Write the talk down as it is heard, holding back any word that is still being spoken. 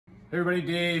Hey everybody,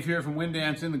 Dave here from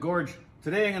Windance in the Gorge.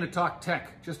 Today I'm going to talk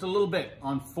tech just a little bit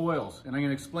on foils, and I'm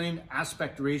going to explain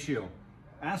aspect ratio.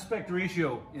 Aspect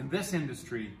ratio in this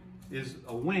industry is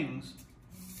a wing's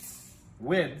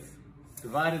width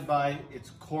divided by its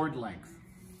chord length.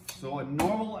 So a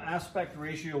normal aspect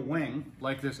ratio wing,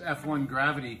 like this F1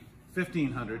 Gravity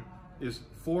 1500, is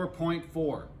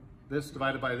 4.4. This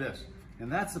divided by this.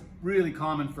 And that's really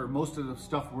common for most of the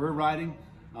stuff we're riding.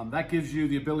 That gives you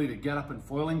the ability to get up and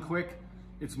foiling quick.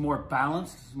 It's more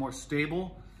balanced, it's more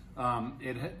stable.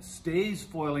 It stays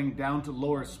foiling down to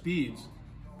lower speeds,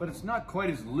 but it's not quite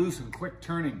as loose and quick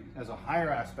turning as a higher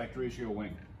aspect ratio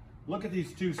wing. Look at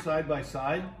these two side by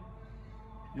side.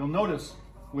 You'll notice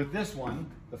with this one,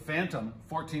 the Phantom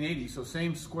 1480, so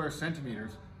same square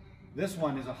centimeters, this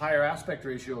one is a higher aspect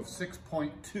ratio of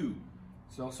 6.2.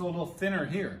 So a little thinner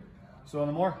here. So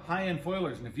the more high-end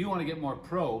foilers, and if you want to get more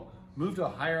pro, move to a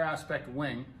higher aspect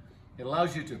wing. It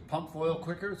allows you to pump foil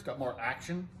quicker, it's got more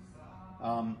action.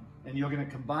 And you're going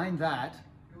to combine that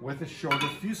with a shorter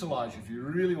fuselage if you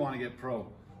really want to get pro.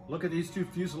 Look at these two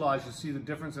fuselages, see the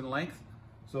difference in length?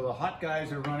 So the hot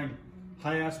guys are running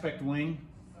high aspect wing,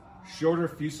 shorter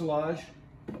fuselage,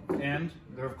 and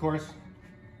they're of course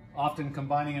often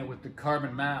combining it with the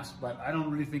carbon mast, but I don't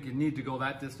really think you need to go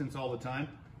that distance all the time.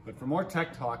 But for more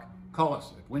tech talk, call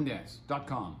us at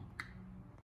windance.com.